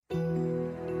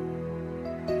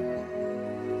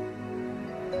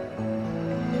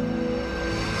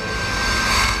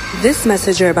This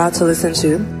message you're about to listen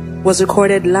to was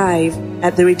recorded live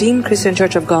at the Redeemed Christian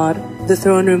Church of God, the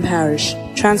Throne Room Parish,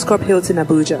 Transcorp Hilton,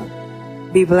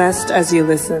 Abuja. Be blessed as you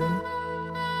listen.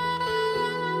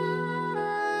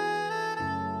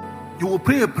 You will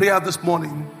pray a prayer this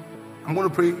morning. I'm going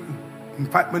to pray in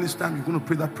 5 minutes' time. You're going to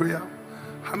pray that prayer.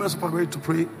 How many of us are ready to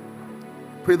pray?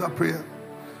 Pray that prayer.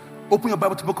 Open your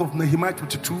Bible to the book of Nehemiah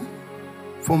chapter 2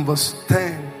 from verse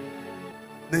 10.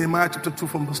 Nehemiah chapter 2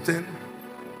 from verse 10.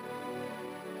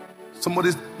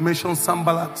 Somebody mentioned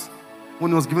Sanballat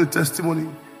when he was giving the testimony.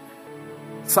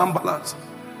 Sanballat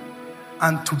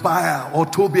and Tobiah or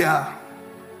Tobiah.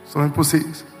 Some people say,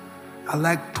 I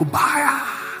like Tobiah.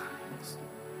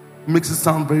 Makes it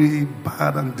sound very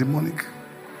bad and demonic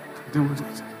to deal with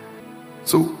it.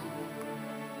 So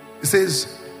it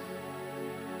says,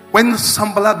 when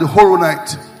Sanballat the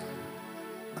Horonite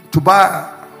and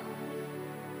Tobiah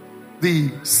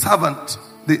the servant,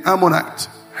 the Ammonite,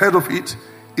 heard of it,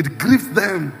 it grieved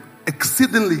them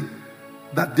exceedingly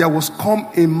that there was come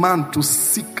a man to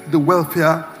seek the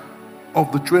welfare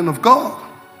of the children of God.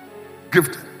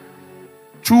 Grieved them.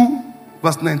 2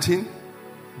 verse 19.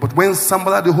 But when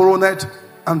Sanballat the Horonite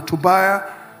and Tobiah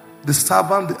the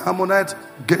servant, the Ammonite,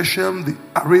 Geshem the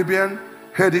Arabian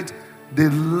heard it, they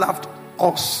laughed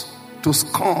us to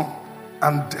scorn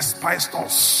and despised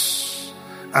us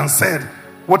and said,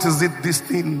 what is it, this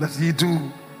thing that ye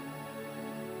do?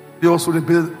 They also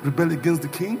rebel against the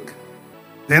king.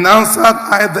 Then answered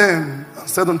I them and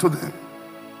said unto them,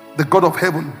 the God of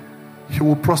heaven, he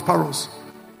will prosper us.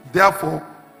 Therefore,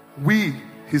 we,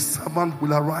 his servant,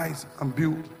 will arise and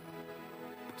build.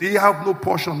 They have no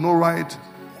portion, no right,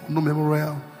 no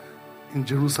memorial in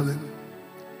Jerusalem.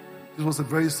 This was a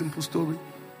very simple story.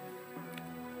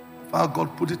 How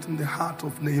God put it in the heart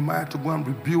of Nehemiah to go and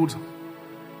rebuild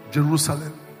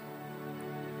Jerusalem.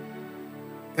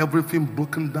 Everything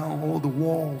broken down, all the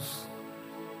walls.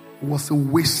 It was a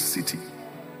waste city.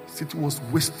 The city was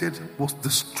wasted, was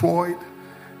destroyed.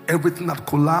 Everything had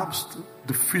collapsed.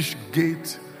 The fish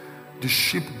gate, the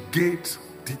sheep gate,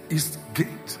 the east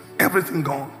gate. Everything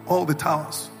gone. All the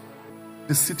towers.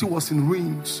 The city was in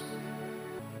ruins.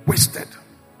 Wasted.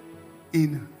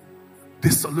 In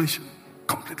desolation.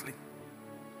 Completely.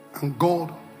 And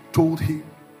God told him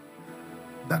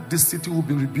that this city will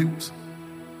be rebuilt.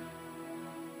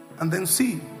 And then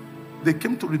see, they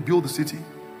came to rebuild the city.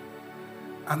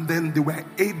 And then there were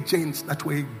agents that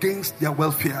were against their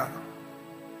welfare.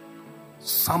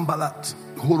 Sanballat,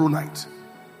 the Horonite,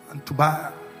 and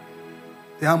Tobiah,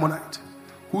 the Ammonite,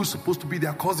 who is supposed to be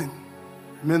their cousin.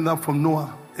 Remember from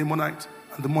Noah, Ammonite,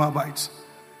 and the Moabites.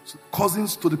 So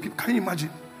cousins to the people. Can you imagine?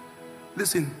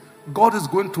 Listen, God is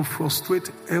going to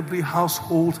frustrate every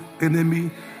household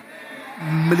enemy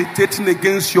militating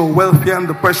against your welfare in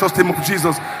the precious name of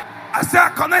Jesus. I say,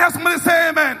 can I hear somebody say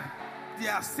amen?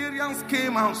 The Assyrians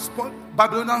came and spoiled.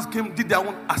 Babylonians came, did their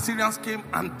own. Assyrians came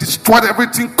and destroyed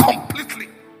everything completely.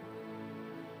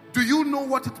 Do you know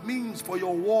what it means for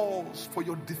your walls, for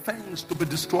your defense to be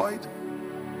destroyed?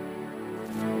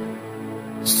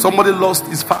 Somebody lost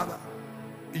his father,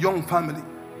 a young family,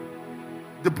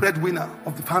 the breadwinner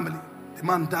of the family. The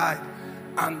man died,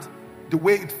 and the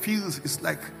way it feels is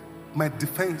like my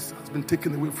defense has been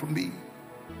taken away from me.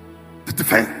 The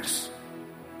defense.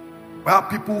 There are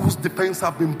people whose defense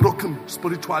have been broken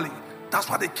spiritually. That's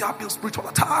why they can't build spiritual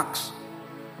attacks.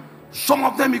 Some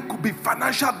of them, it could be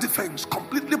financial defense,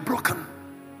 completely broken.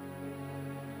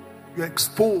 You're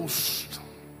exposed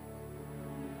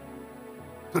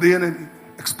to the enemy.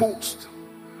 Exposed.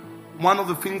 One of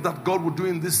the things that God will do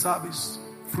in this service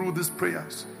through these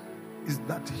prayers is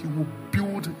that he will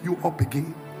build you up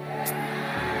again.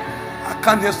 I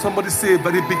can't hear somebody say a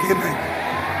very big amen.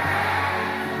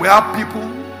 We have people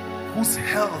whose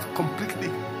health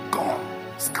completely gone,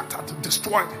 scattered,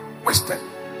 destroyed, wasted.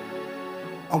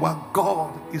 Our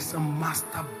God is a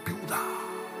master builder.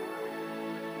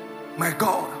 My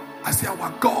God, I say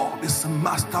our God is a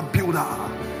master builder.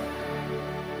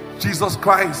 Jesus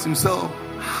Christ himself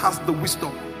has the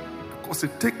wisdom, because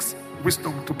it takes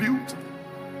wisdom to build.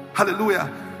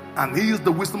 Hallelujah. And he is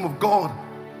the wisdom of God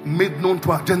made known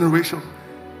to our generation.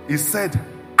 He said,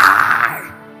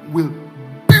 I will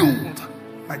build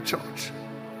my church.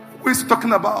 Who is he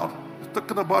talking about? He's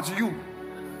talking about you.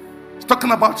 He's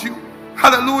talking about you.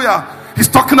 Hallelujah. He's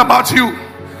talking about you.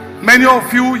 Many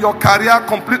of you, your career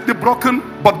completely broken,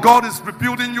 but God is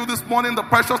rebuilding you this morning in the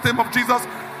precious name of Jesus.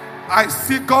 I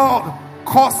see God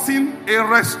causing a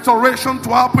restoration to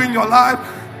happen in your life.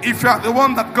 If you are the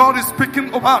one that God is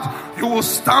speaking about, you will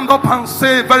stand up and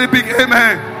say a very big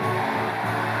amen.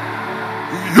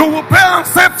 You will pray and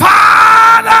say,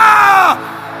 Father,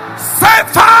 say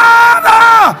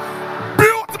Father,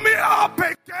 build me up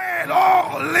again.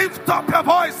 Oh, lift up your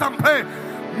voice and pray.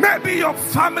 Maybe your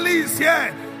family is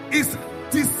here, is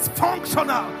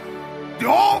dysfunctional. The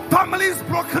whole family is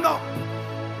broken up.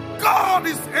 God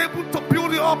is able to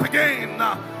build you up again.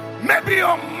 Maybe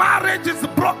your marriage is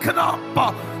broken up,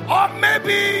 or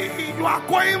maybe you are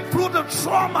going through the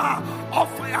trauma of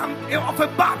a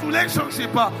bad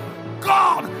relationship.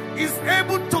 God is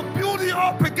able to build you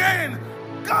up again.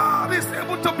 God is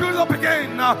able to build you up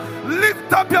again.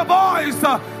 Lift up your voice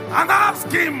and ask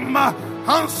Him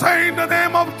and say, in the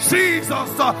name of Jesus,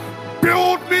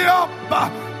 build me up.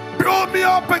 Build me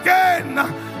up again.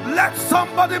 Let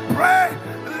somebody pray.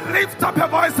 Lift up your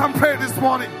voice and pray this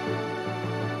morning.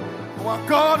 Our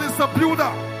God is a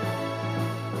builder.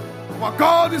 Our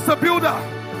God is a builder.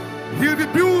 He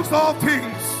rebuilds all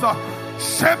things.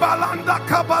 Shebalanda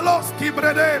Kabaloski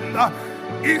Bredenda.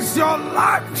 Is your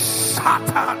life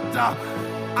shattered?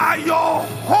 Are your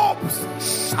hopes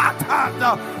shattered?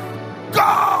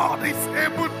 God is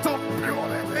able to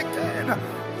build it again.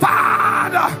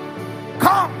 Father,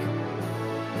 come.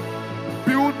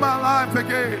 Build my life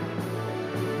again.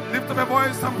 Lift up your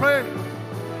voice and pray.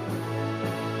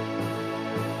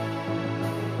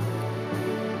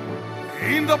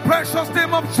 In the precious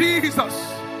name of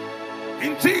Jesus.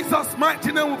 In Jesus'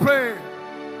 mighty name we pray.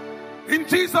 In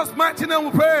Jesus' mighty name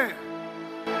we pray.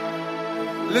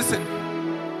 Listen.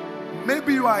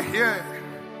 Maybe you are here.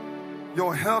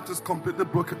 Your health is completely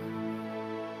broken.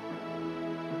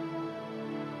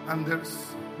 And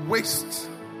there's waste.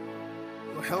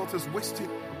 Your health is wasted.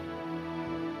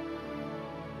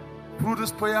 Through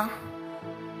this prayer,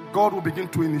 God will begin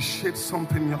to initiate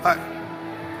something in your life.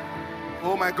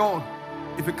 Oh my God.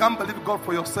 If you can't believe God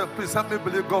for yourself, please help me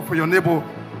believe God for your neighbor.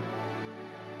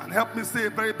 And help me say a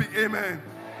very big amen.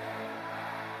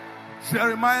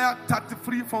 Jeremiah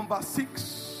 33 from verse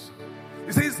 6.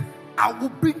 It says, I will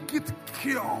bring it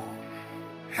cure,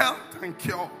 health and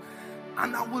cure,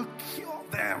 and I will cure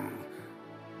them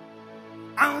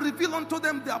and reveal unto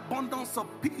them the abundance of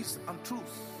peace and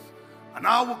truth. And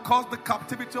I will cause the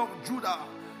captivity of Judah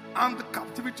and the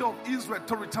captivity of Israel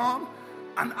to return,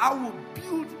 and I will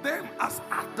build them as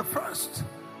at the first.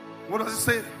 What does it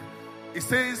say? It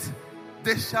says,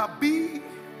 there shall be.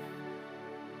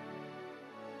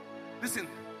 Listen,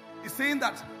 it's saying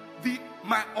that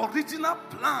my original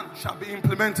plan shall be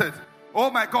implemented. Oh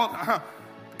my God.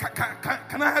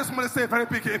 Can I have somebody say a very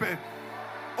big amen?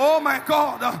 Oh my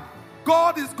God.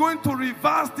 God is going to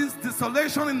reverse this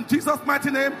desolation in Jesus' mighty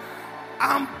name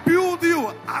and build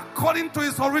you according to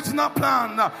His original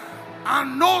plan.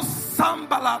 And no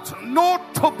Sanballat, no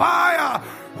Tobiah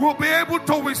will be able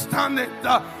to withstand it.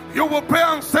 You will pray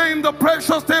and say in the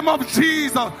precious name of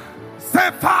Jesus, say,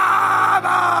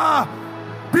 Father,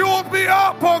 build me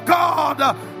up, oh God,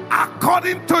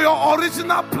 according to your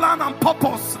original plan and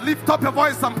purpose. Lift up your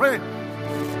voice and pray.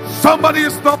 Somebody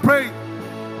is not praying.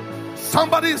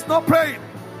 Somebody is not praying.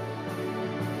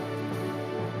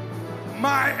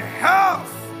 My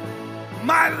health,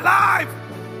 my life,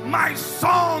 my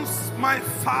sons, my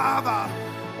father.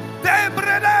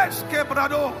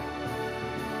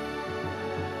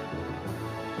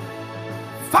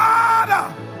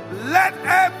 Father, let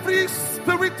every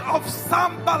spirit of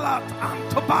Sanballat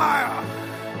and Tobiah,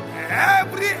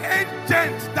 every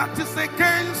agent that is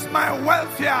against my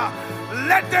welfare,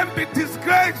 let them be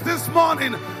disgraced this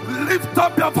morning. Lift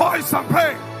up your voice and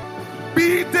pray.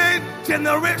 Be they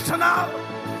generational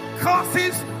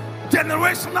curses,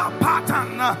 generational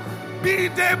pattern, be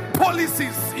they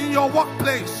policies in your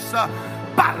workplace,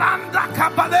 balanda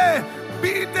kabale,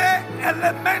 be they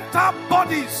elemental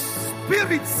bodies,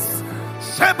 spirits,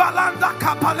 shebalanda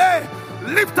kapale.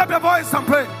 Lift up your voice and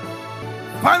pray.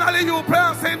 Finally, you will pray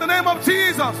and say in the name of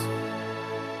Jesus.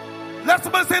 Let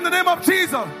somebody say in the name of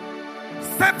Jesus.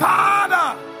 Say,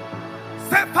 Father.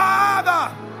 Say,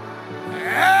 Father.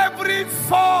 Every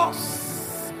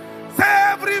force. Say,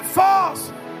 every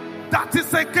force that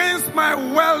is against my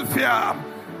welfare.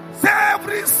 Say,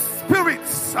 every spirit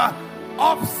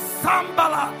of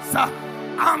Sanballat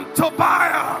and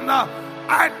Tobiah,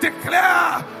 I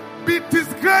declare, be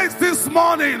disgraced this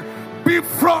morning. Be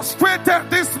frustrated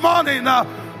this morning.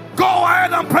 Go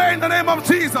ahead and pray in the name of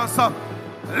Jesus.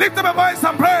 Lift up your voice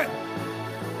and pray.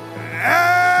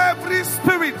 Every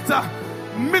spirit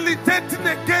militating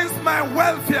against my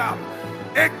welfare,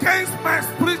 against my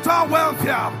spiritual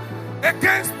welfare,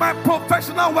 against my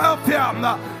professional welfare,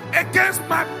 against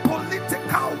my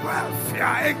political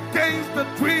welfare, against the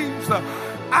dreams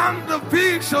and the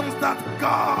visions that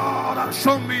God has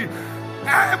shown me.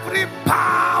 Every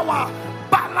power,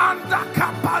 Balanda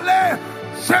Kapale,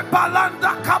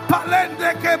 Shepalanda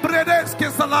kapalende kebredeske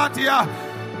salatia.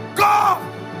 God,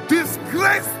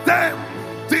 disgrace them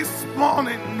this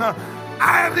morning.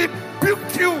 I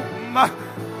rebuke you.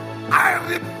 I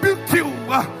rebuke you.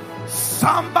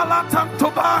 Sambalatan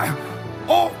Tobai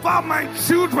over my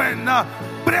children.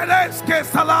 Bredeske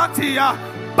salatia.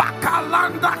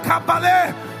 Bakalanda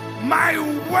kabale. My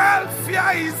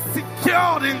welfare is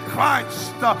secured in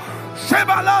Christ.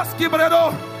 Shebalaski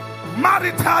bredo.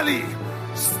 Maritally,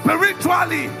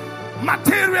 spiritually,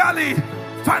 materially,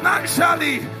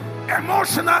 financially,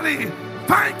 emotionally.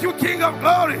 Thank you, King of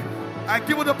Glory. I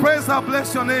give you the praise. I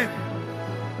bless your name.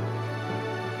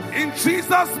 In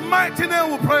Jesus' mighty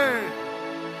name we pray.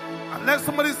 And let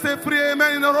somebody say 3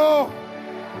 amen in a row.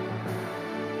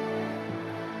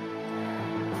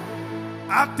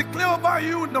 I declare over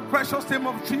you in the precious name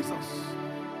of Jesus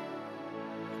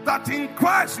that in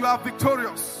Christ you are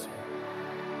victorious.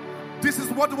 This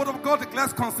is what the word of God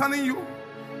declares concerning you.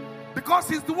 Because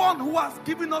he's the one who has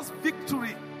given us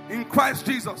victory in Christ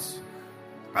Jesus.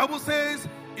 The Bible says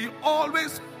he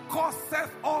always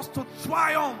causeth us to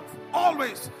triumph.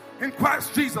 Always in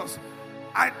Christ Jesus.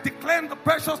 I declare in the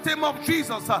precious name of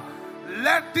Jesus.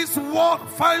 Let this word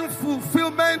find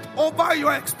fulfillment over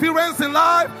your experience in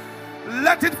life.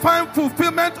 Let it find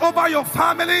fulfillment over your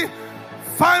family.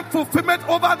 Find fulfillment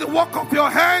over the work of your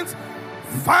hands.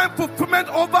 Find fulfillment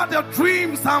over their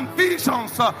dreams and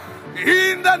visions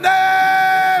in the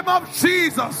name of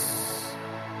Jesus.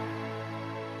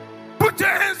 Put your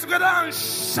hands together and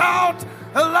shout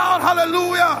a loud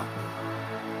hallelujah.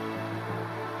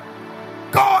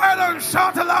 Go ahead and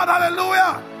shout a loud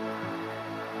hallelujah.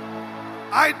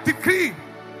 I decree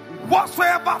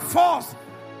whatsoever force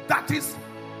that is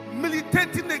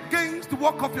militating against the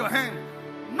work of your hand,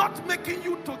 not making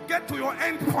you to get to your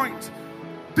end point,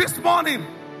 this morning,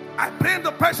 I pray in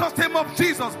the precious name of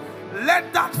Jesus,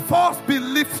 let that force be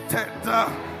lifted.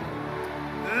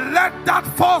 Let that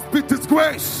force be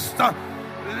disgraced.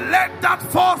 Let that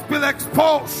force be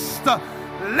exposed.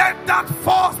 Let that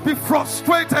force be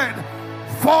frustrated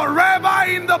forever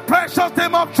in the precious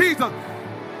name of Jesus.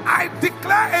 I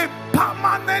declare a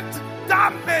permanent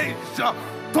damage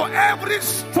to every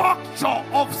structure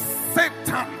of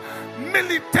Satan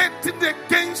militating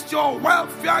against your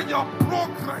welfare, your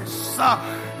progress,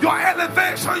 your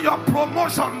elevation, your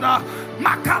promotion.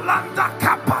 Makalanda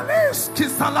kapalis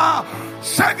kisala,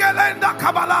 shegelenda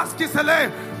kabalas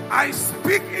kisele. I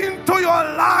speak into your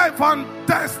life and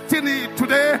destiny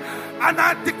today, and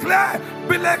I declare,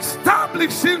 be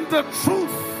established in the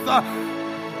truth.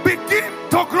 Begin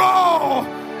to grow.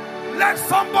 Let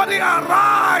somebody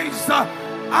arise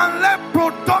and let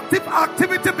productive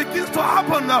activity begins to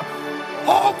happen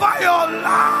over your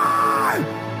life.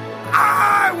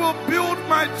 I will build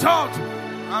my church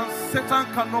and Satan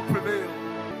cannot prevail.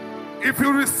 If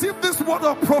you receive this word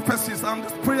of prophecies and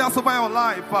these prayers over your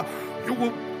life, you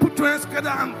will put your hands together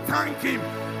and thank him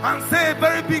and say a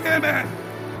very big amen.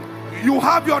 You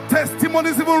have your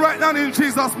testimonies even right now in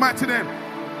Jesus' mighty name.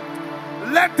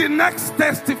 Let the next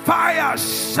testifier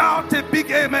shout a big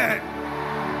amen.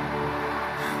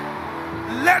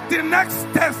 Let the next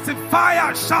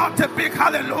testifier shout a big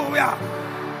hallelujah.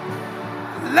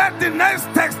 Let the next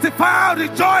testifier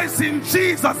rejoice in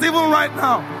Jesus even right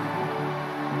now.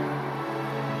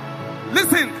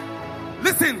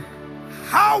 Listen.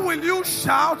 How will you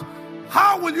shout?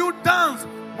 How will you dance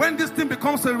when this thing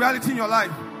becomes a reality in your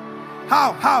life?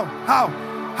 How?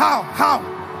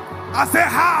 I say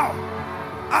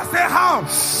how.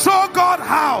 Show God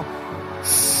how.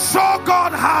 Show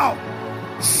God how.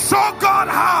 Show God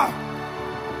how.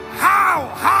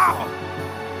 How?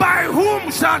 By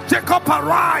whom shall Jacob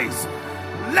arise?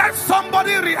 Let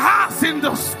somebody rehearse in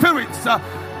the spirit.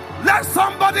 Let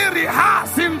somebody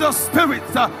rehearse in the spirit.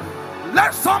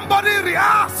 Let somebody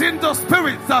rehearse in the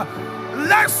spirit.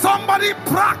 Let somebody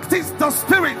practice the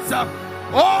spirit.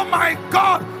 Oh my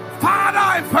God. Father,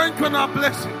 I thank you and I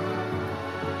bless you.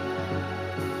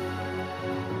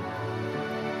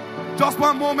 Just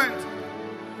one moment.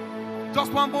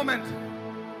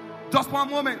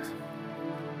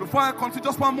 Before I continue,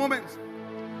 just one moment.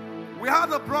 We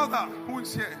had a brother who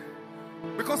is here.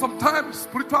 Because sometimes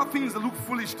spiritual things look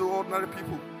foolish to ordinary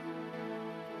people.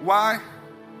 Why?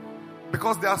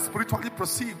 Because they are spiritually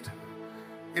perceived.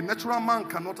 A natural man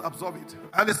cannot absorb it.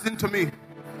 And listen to me.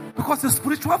 Because it's a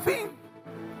spiritual thing.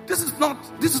 This is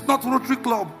not Rotary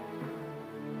Club.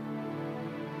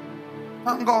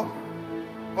 Thank God.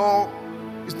 Or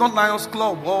it's not Lions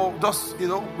Club. Or just, we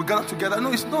gather together.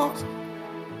 No, it's not.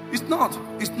 It's not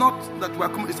that we are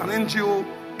coming. It's an NGO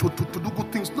to do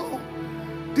good things. No.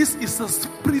 This is a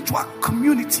spiritual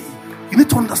community You need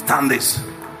to understand this.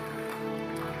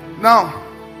 Now,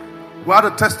 we had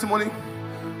a testimony.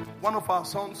 One of our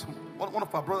sons, one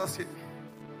of our brothers here,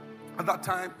 at that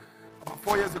time, about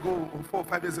 4 years ago, or 4 or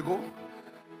 5 years ago,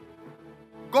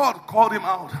 God called him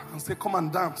out and said, come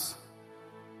and dance.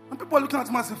 And people were looking at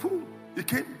him and said, fool. He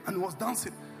came and he was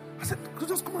dancing. I said,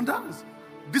 just come and dance.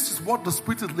 This is what the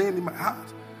Spirit is laying in my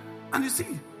heart. And you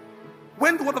see,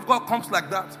 when the word of God comes like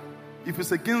that, if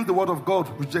it's against the word of God,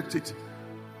 reject it.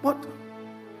 But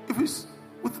if it's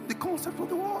with the concept of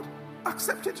the word,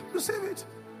 accept it, receive it.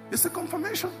 It's a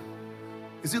confirmation.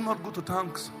 Is it not good to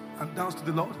thanks and dance to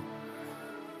the Lord?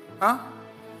 Huh?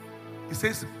 It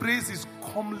says praise is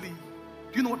comely.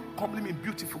 Do you know what comely means?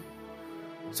 Beautiful.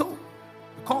 So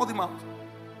we called him out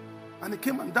and he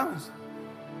came and danced.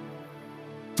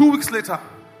 2 weeks later,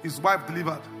 his wife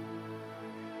delivered.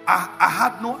 I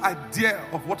had no idea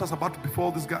of what was about to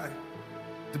befall this guy.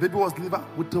 The baby was delivered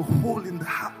with a hole in the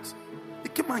heart. He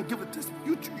came and gave a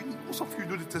testimony. Most of you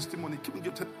know the testimony. He came and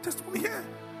gave a testimony here.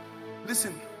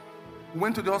 Listen, we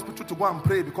went to the hospital to go and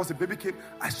pray because the baby came.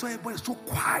 I saw everybody so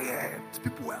quiet.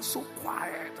 People were so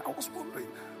quiet. I was wondering,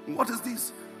 what is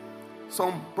this?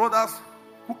 Some brothers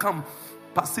who can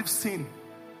perceive sin,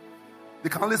 they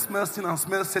can only smell sin and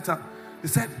smell Satan. They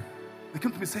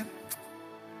came to me and said,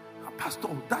 Pastor,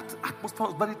 that atmosphere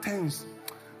was very tense.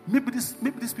 Maybe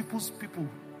these people's people,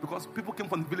 because people came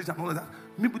from the village and all of that,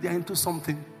 maybe they are into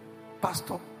something.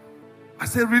 Pastor, I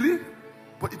said, really?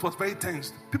 But it was very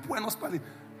tense. People were not smiling.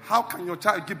 How can your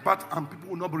child give birth and people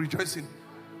will not be rejoicing?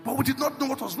 But we did not know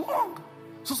what was wrong.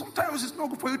 So sometimes it's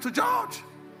not good for you to judge.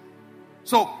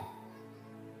 So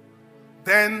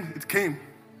then it came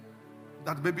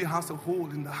that the baby has a hole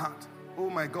in the heart.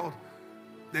 Oh my God.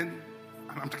 Then,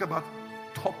 and I'm talking about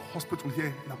top hospital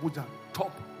here in Abuja.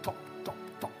 Top.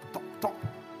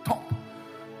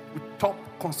 With top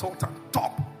consultant.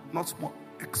 Top. Not small.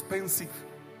 Expensive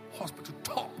hospital.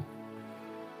 Top.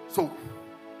 So,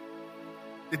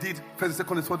 they did first,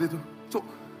 second, and third. So,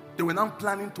 they were now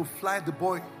planning to fly the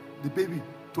baby,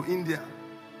 to India.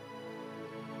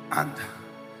 And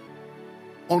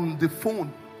on the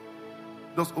phone,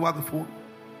 just over the phone,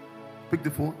 pick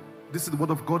the phone. This is the word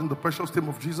of God in the precious name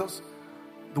of Jesus.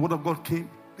 The word of God came.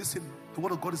 Listen, the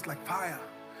word of God is like fire.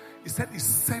 He said he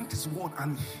sent his word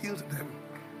and healed them.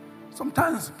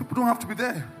 Sometimes people don't have to be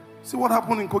there. See what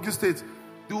happened in Kogi State.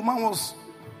 The woman was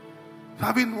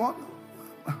having what?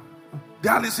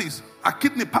 Dialysis. Her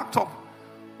kidney packed up.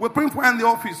 We're praying for her in the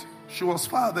office. She was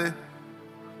far there.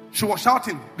 She was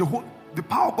shouting. The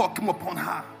power of God came upon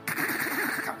her.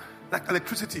 Like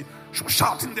electricity. She was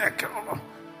shouting there.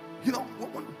 You know,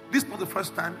 this is not the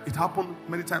first time. It happened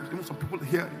many times. Even some people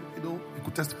here, you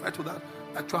could testify to that.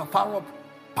 That you are far up.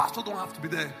 Pastor don't have to be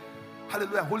there.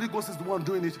 Hallelujah. Holy Ghost is the one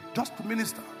doing it. Just to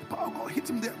minister. The power of God hit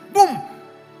him there. Boom!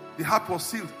 The heart was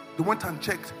sealed. They went and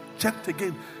checked. Checked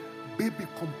again. Baby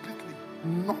completely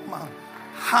normal.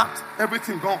 Heart,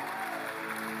 everything gone.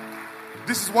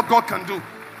 This is what God can do.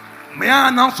 May I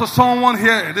announce to someone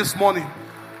here this morning?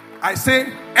 I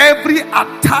say, every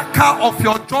attacker of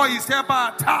your joy is hereby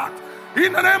attacked.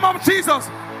 In the name of Jesus.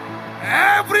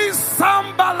 Every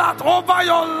sambalat over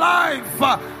your life,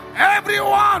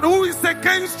 everyone who is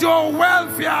against your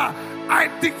welfare, I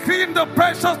decree in the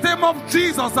precious name of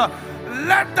Jesus,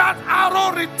 let that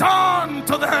arrow return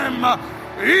to them.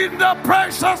 In the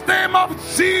precious name of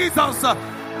Jesus,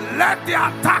 let the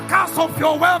attackers of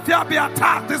your welfare be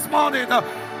attacked this morning.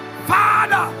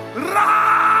 Father,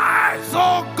 rise,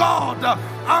 oh God,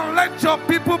 and let your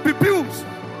people be built.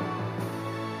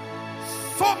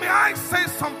 So may I say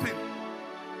something?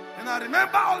 And I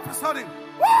remember all of a sudden,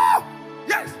 woo!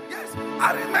 Yes,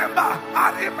 I remember.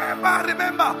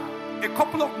 A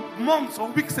couple of months or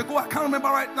weeks ago, I can't remember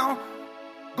right now,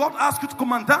 God asked you to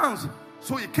come and dance.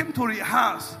 So he came to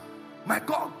rehearse. My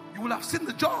God, you will have seen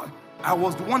the joy. I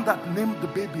was the one that named the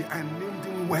baby and named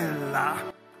him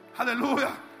well.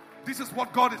 Hallelujah. This is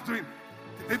what God is doing.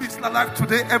 The baby is alive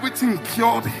today. Everything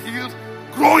cured, healed,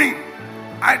 growing.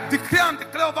 I declare and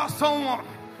declare over someone.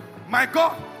 My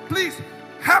God, please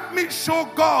help me show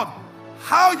God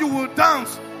how you will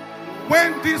dance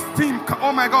when this team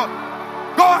oh my God.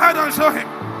 Go ahead and show him.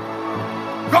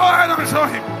 Go ahead and show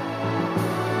him.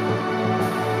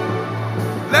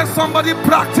 Let somebody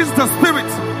practice the spirit.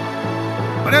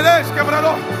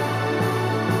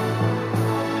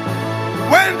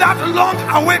 When that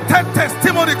long-awaited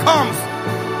testimony comes,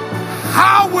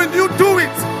 how will you do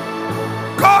it?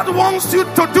 God wants you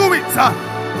to do it.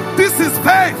 This is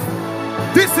faith.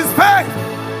 This is faith.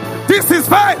 This is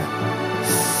faith.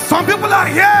 Some people are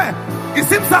here. It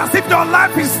seems as if your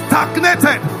life is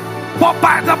stagnated. But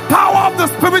by the power of the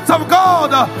Spirit of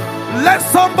God, Let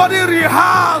somebody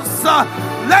rehearse.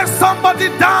 Let somebody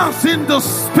dance in the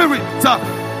spirit.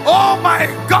 Oh my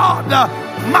God.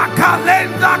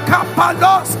 Makalenda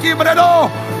Kapaloski Bredo.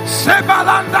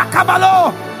 Shebalanda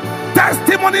Kabalo.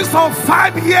 Testimonies of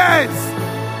 5 years.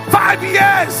 5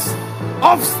 years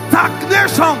of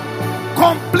stagnation.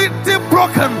 Completely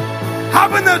broken.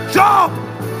 Having a job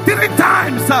 3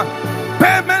 times.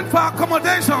 Payment for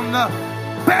accommodation.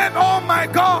 Paid, oh my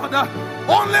God.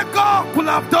 Only God could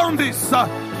have done this.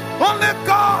 Only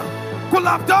God could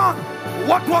have done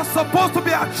what was supposed to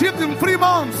be achieved in 3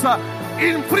 months.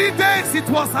 In 3 days it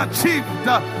was achieved.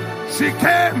 She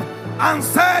came and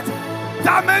said,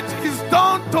 damage is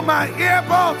done to my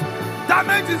earbud.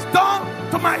 Damage is done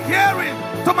to my hearing,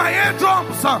 to my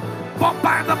eardrums. But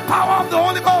by the power of the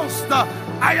Holy Ghost,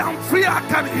 I am free. I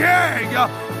can hear you.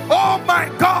 Oh my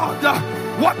God,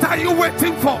 what are you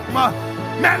waiting for?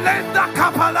 Melenda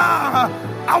Kapala,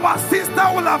 our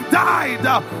sister will have died.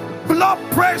 Blood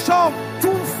pressure of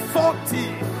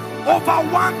 240 over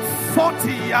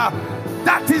 140.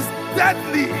 That is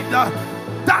deadly.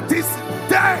 That is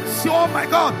dead. Oh my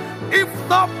God. If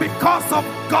not because of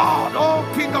God, oh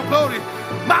King of Glory.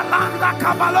 Malanda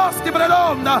Kabaloski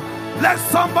Bredon. Let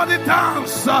somebody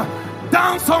dance.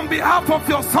 Dance on behalf of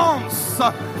your sons.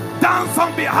 Dance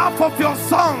on behalf of your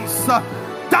sons.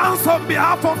 Dance on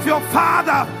behalf of your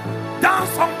father.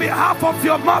 Dance on behalf of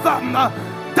your mother.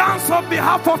 Dance on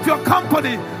behalf of your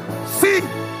company. See,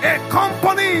 a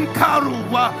company in Karu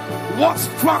was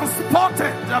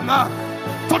transported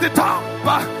to the top.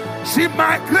 She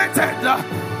migrated.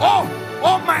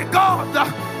 Oh my God.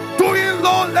 Doing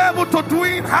low level to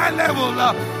doing high level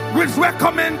with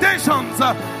recommendations.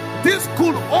 This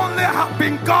could only have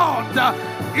been God.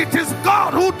 It is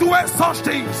God who doeth such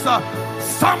things.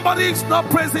 Somebody is not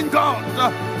praising God.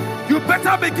 You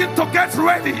better begin to get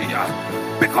ready,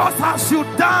 because as you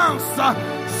dance,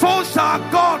 so shall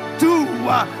God do.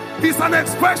 It's an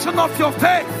expression of your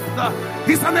faith.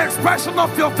 It's an expression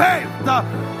of your faith.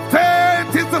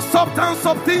 Faith is the substance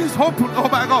of things hoped. Oh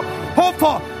my God, hope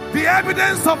for, the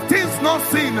evidence of things not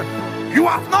seen. You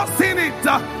have not seen it,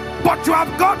 but you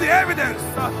have got the evidence.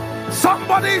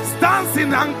 Somebody is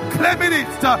dancing and claiming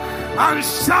it and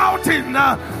shouting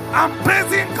and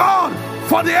praising God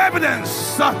for the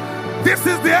evidence. This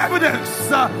is the evidence.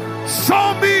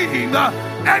 Show me.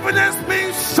 Evidence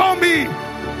means show me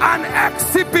and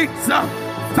exhibit.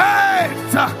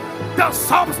 Faith, the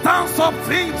substance of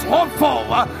things hoped for.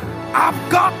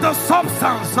 I've got the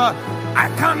substance. I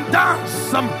can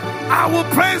dance. I will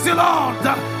praise you, Lord.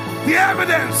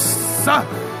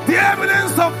 The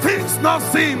evidence of things not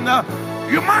seen.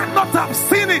 You might not have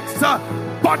seen it,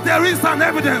 but there is an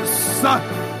evidence.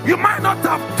 You might not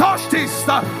have touched it,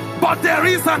 but there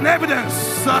is an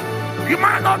evidence. You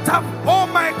might not have, oh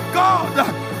my God,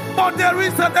 but there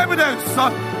is an evidence.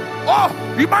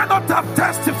 Oh, you might not have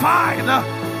testified,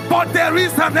 but there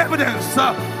is an evidence.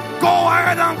 Go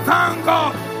ahead and thank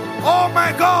God. Oh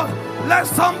my God, let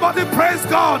somebody praise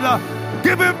God.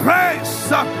 Give him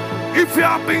praise. If you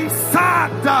have been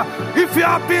sad, if you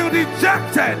have been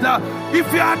rejected,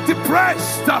 if you are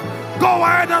depressed, go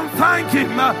ahead and thank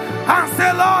him and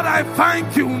say, Lord, I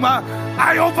thank you.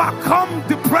 I overcome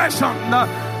depression.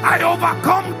 I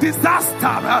overcome disaster.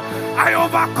 I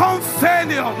overcome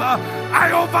failure.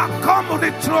 I overcome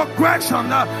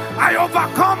retrogression. I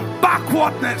overcome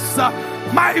backwardness.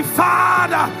 My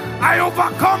Father, I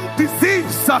overcome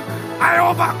disease. I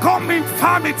overcome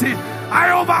infirmity.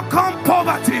 I overcome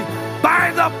poverty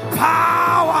by the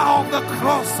power of the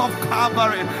cross of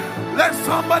Calvary. Let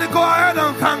somebody go ahead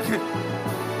and thank him.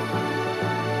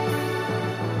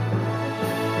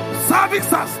 Service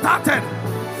has started.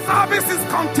 Service is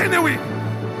continuing.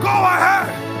 Go ahead.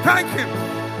 Thank him.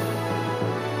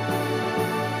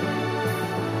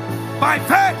 By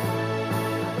faith.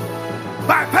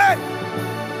 By faith.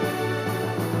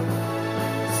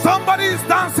 Somebody is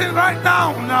dancing right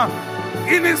now.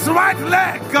 In his right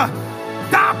leg.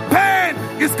 That pain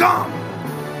is gone.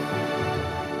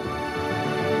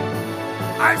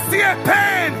 I see a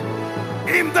pain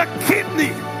in the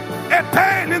kidney. A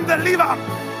pain in the liver.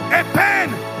 A pain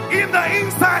in the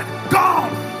inside,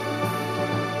 gone.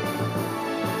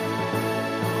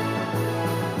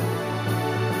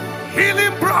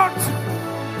 Healing brought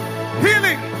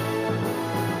healing.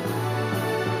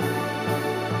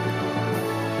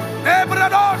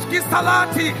 Ebradoski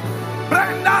salati,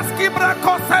 Brandaski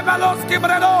brakosebeloski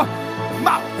brado,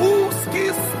 Mauski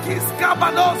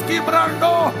skiskabadoski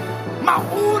brando,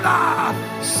 Maula,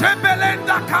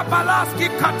 Shebelenda kabalaski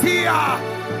katia.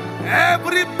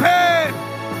 Every pain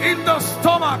in the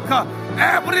stomach,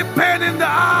 every pain in the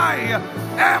eye,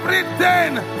 every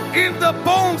pain in the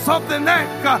bones of the neck,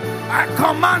 I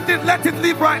command it, let it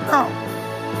leave right now.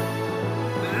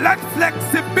 Let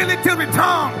flexibility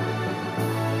return.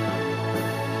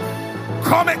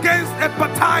 Come against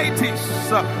hepatitis.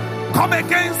 Come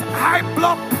against high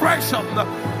blood pressure.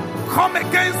 Come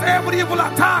against every evil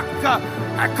attack.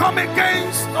 I come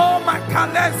against, oh my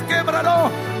Kaleske Brado,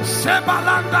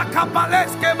 Shebalanda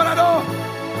Kapaleske Brado.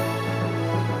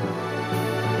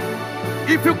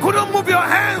 If you couldn't move your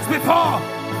hands before,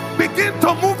 begin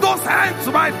to move those hands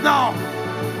right now.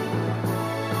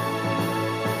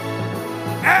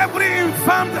 Every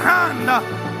infirmed hand,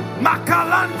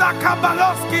 Makalanda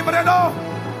Kabaloski Brado.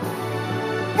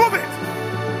 Move it.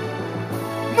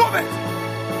 Move it.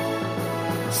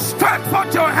 Stretch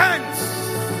forth your hands.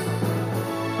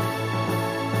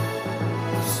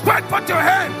 Stretch forth your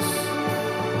hands.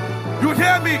 You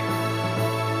hear me?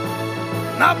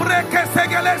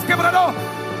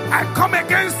 I come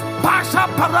against partial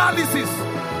paralysis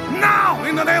now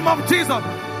in the name of Jesus.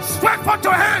 Stretch forth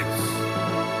your hands.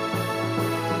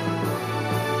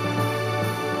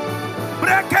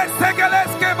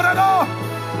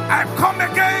 I come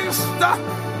against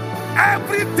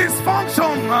every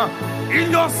dysfunction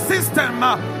in your system,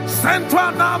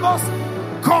 central nervous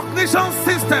cognition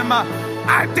system.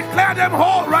 I declare them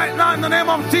whole right now in the name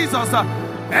of Jesus.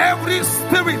 Every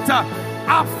spirit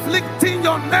afflicting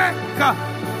your neck,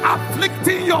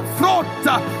 afflicting your throat,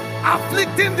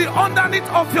 afflicting the underneath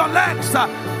of your legs,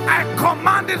 I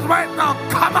command it right now,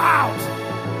 come out.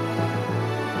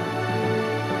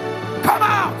 Come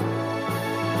out.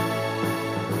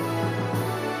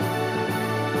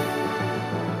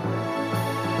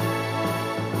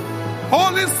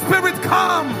 Holy Spirit,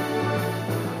 come.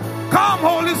 Come,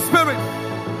 Holy Spirit.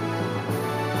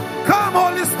 Come,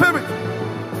 Holy Spirit.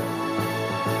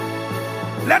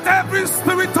 Let every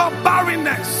spirit of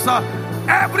barrenness,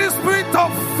 every spirit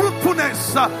of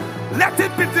fruitfulness, let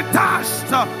it be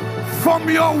detached from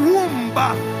your womb,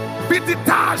 be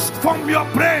detached from your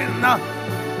brain,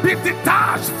 be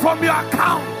detached from your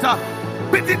account,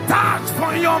 be detached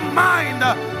from your mind.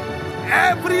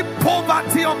 Every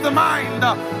poverty of the mind,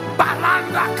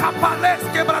 Balanda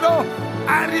Kapaleske Brado,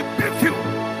 I rebuke you.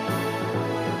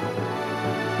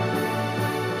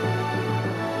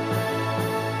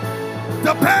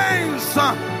 The pains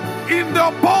in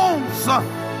the bones,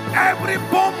 every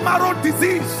bone marrow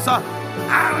disease,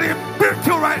 I rebuke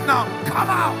you right now. Come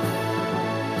out.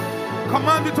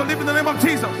 Command you to live in the name of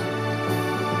Jesus.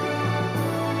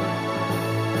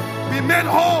 Be made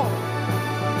whole.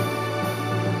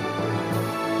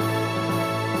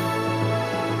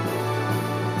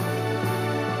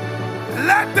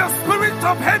 Let the spirit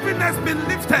of heaviness be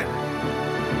lifted.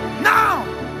 Now,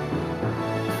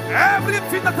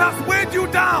 everything that has weighed you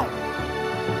down,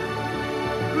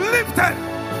 lifted,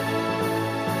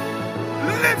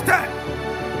 lifted,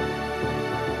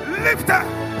 lifted.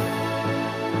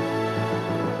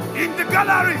 In the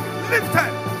gallery,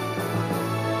 lifted.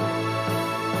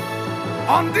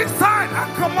 On this side, I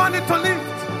command it to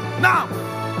lift. Now,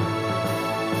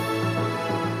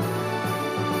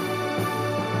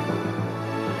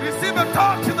 receive a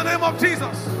touch in the name of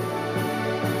Jesus.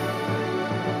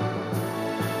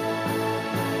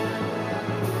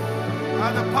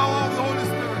 By the power of the Holy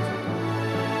Spirit.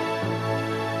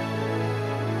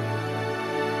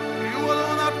 You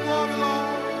alone at war,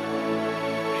 Lord.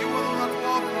 You alone at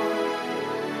war, Lord.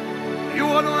 You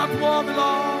alone at war,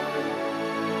 Lord.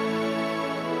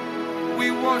 We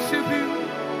worship you.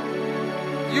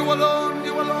 You alone,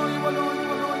 you alone, you alone, you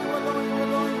alone, you alone, you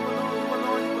alone, you alone, you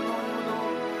alone, you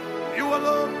alone, you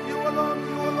alone, you alone,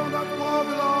 you alone at war,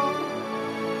 Lord.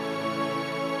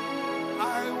 I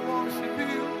worship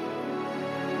you.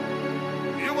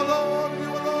 You alone, you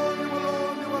alone, you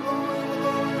alone, you alone, you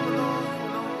alone, you alone, you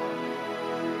alone.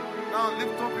 Now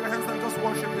lift up your hands and just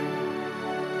worship him.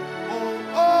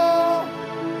 Oh, oh,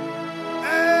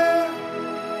 eh,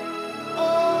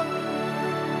 oh.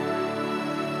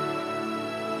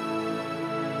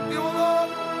 You alone,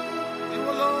 you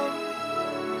alone,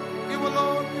 you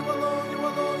alone, you alone, you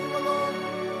alone, you alone.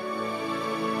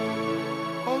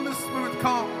 Holy Spirit,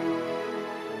 come.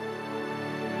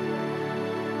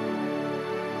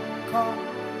 Come.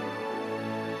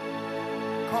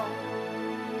 Come.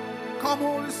 Come,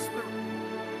 Holy Spirit.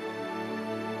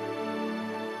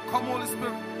 Come, Holy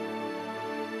Spirit.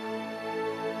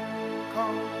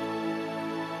 Come.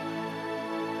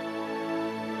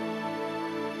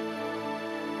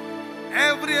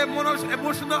 Every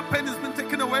emotional pain has been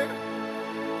taken away.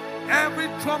 Every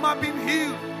trauma been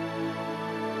healed.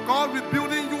 God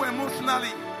rebuilding you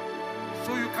emotionally,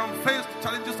 so you can face the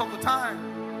challenges of the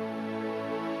time.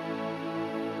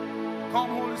 Come,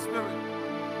 Holy Spirit.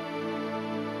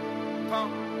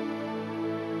 Come.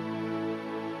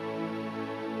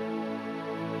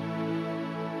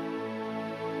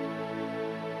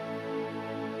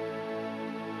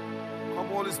 Come,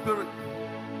 Holy Spirit.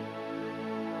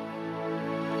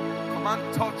 Come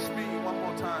and touch me one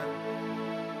more time.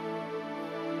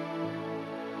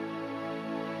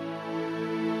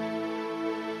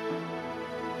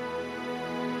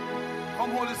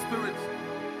 Come, Holy Spirit.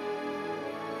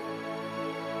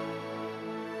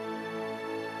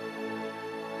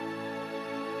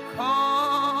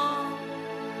 Come,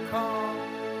 come,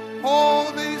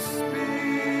 Holy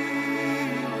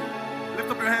Spirit. Lift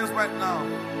up your hands right now.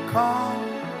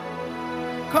 Come,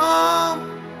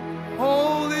 come,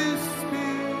 Holy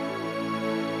Spirit.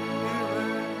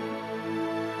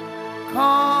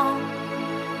 Come,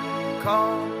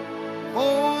 come,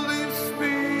 Holy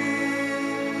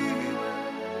Spirit.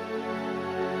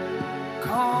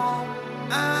 Come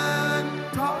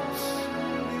and touch me.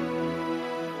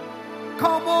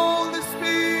 Come, Holy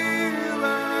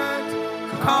Spirit.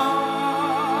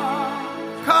 Come,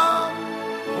 come,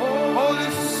 Holy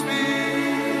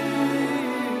Spirit.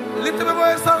 Lift up your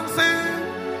voice and sing.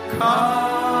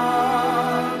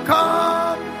 Come,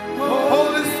 come,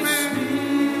 Holy Spirit.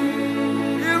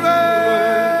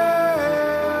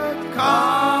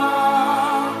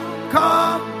 Come,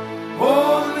 come,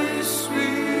 Holy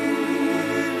Spirit.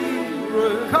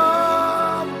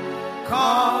 Come,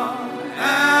 come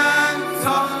and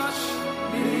touch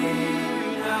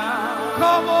me now.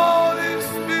 Come, Holy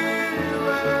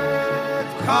Spirit.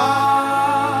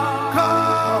 Come,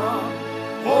 come,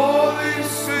 Holy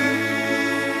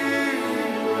Spirit.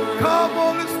 Come,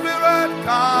 Holy Spirit.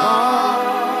 Come,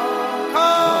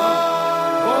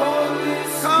 come, Holy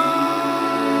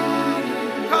Spirit.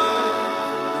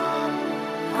 Come,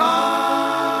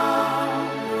 come,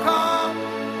 come,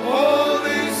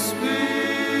 Holy Spirit.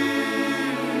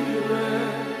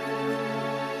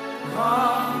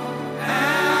 Come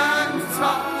and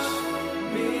touch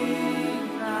me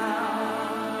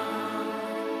now.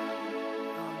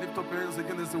 Lift up your hands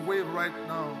again. There's a wave right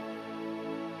now.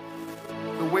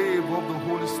 The wave of the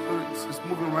Holy Spirit is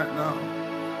moving right now.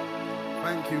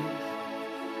 Thank you.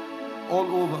 All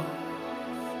over.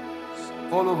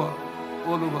 All over.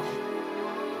 All over.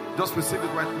 Just receive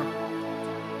it right now.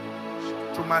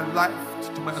 To my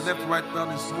life, to my left right now,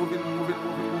 is moving.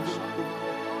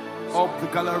 Up the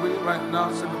gallery right now,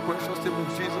 in the precious name of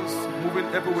Jesus, moving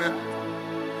everywhere.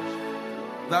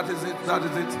 That is it. That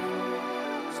is it.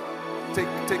 Take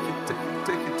it.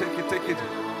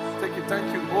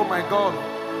 Thank you. Oh my God.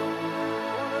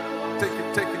 Take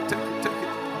it.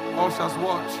 Ushers,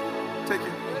 watch. Take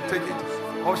it.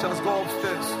 Ushers, go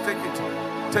upstairs.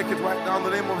 Take it right now in the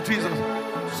name of Jesus.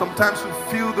 Sometimes you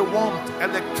feel the warmth,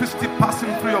 electricity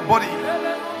passing through your body.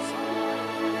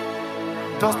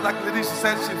 Just like the lady, she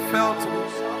said she felt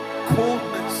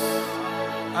coldness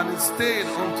and it stayed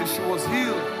until she was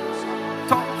healed.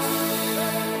 Touch.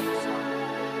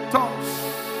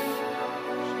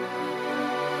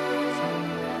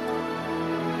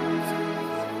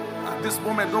 At this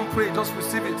moment, don't pray, just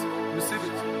receive it. Receive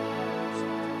it.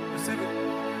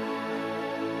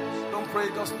 Don't pray,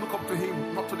 just look up to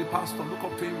him, not to the pastor. Look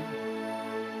up to him.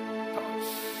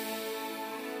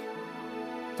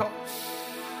 Touch.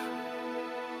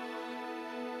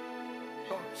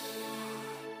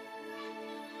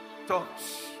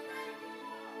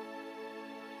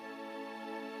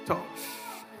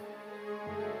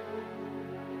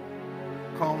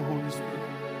 Come, Holy Spirit.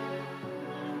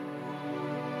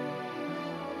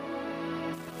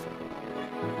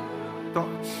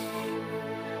 Touch.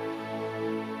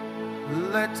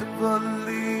 Let the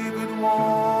living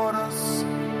waters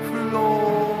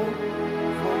flow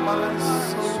from my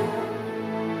soul.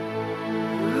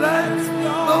 Let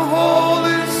the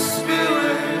Holy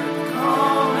Spirit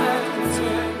come and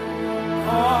take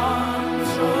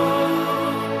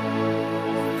control.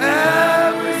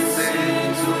 Every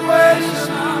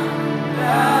situation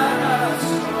that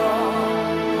has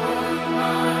troubled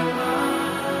my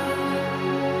mind,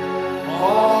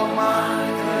 all my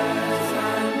cares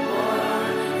and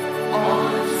burdens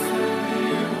onto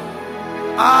you.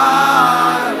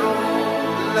 I don't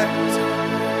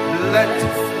let the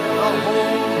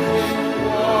holy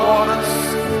waters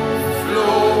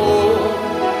flow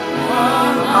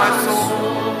from my soul.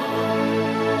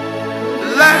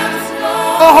 Let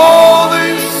the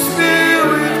Holy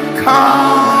Spirit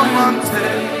come and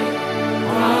take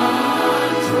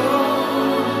control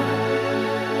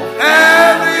of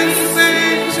every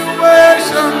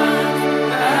situation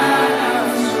that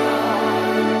has troubled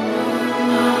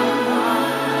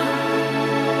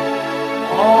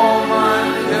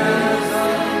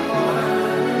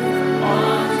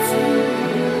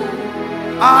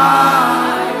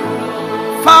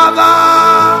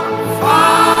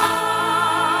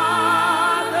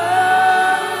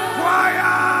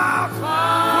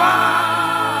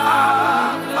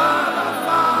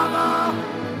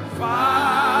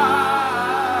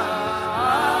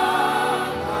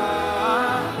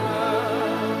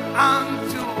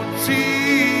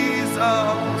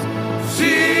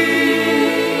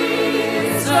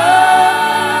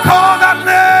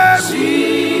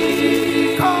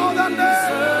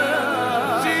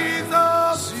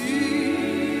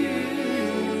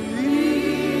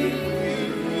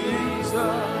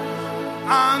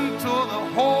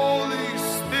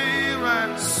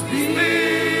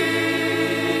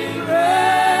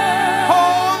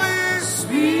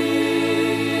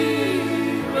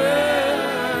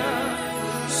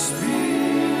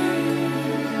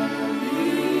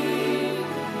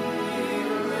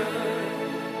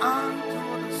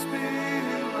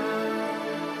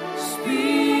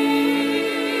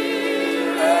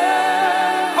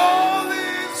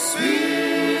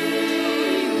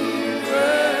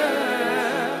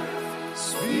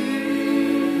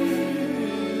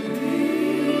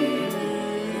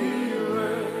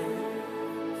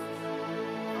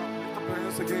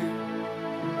Again.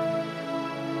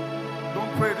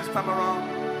 Don't pray this time around.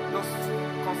 Just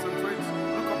concentrate.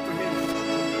 Look up to Him.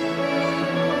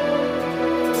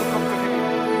 Look up to Him.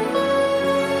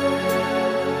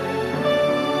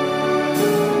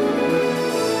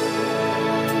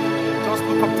 Just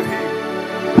look up to Him.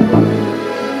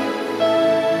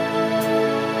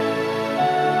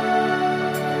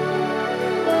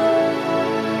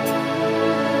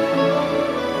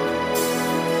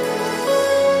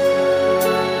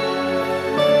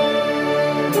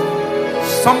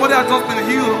 Somebody has just been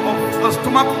healed of a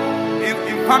stomach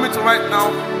infirmity right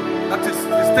now. That is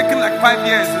taking like 5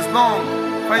 years. It's long.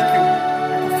 Thank you.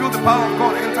 You feel the power of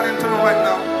God enter into you right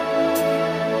now.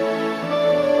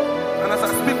 And as I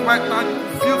speak right now, you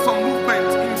feel some movement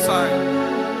inside.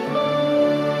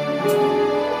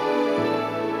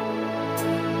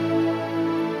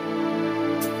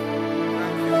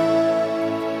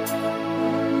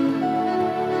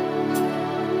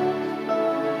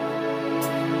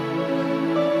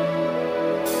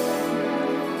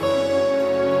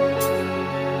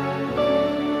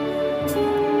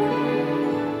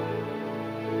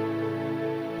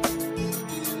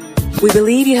 We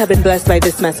believe you have been blessed by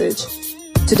this message.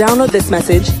 To download this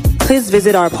message, please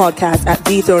visit our podcast at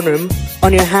The Throne Room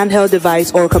on your handheld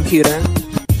device or computer.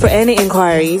 For any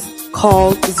inquiries,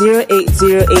 call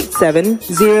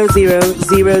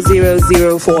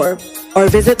 08087000004 or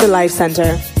visit the Life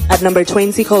Center at number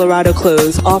 20 Colorado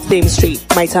Close off Dame Street,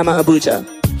 Maitama, Abuja.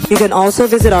 You can also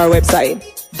visit our website,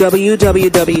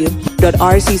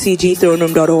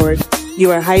 www.rccgthroneroom.org.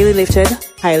 You are highly lifted,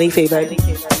 highly favored.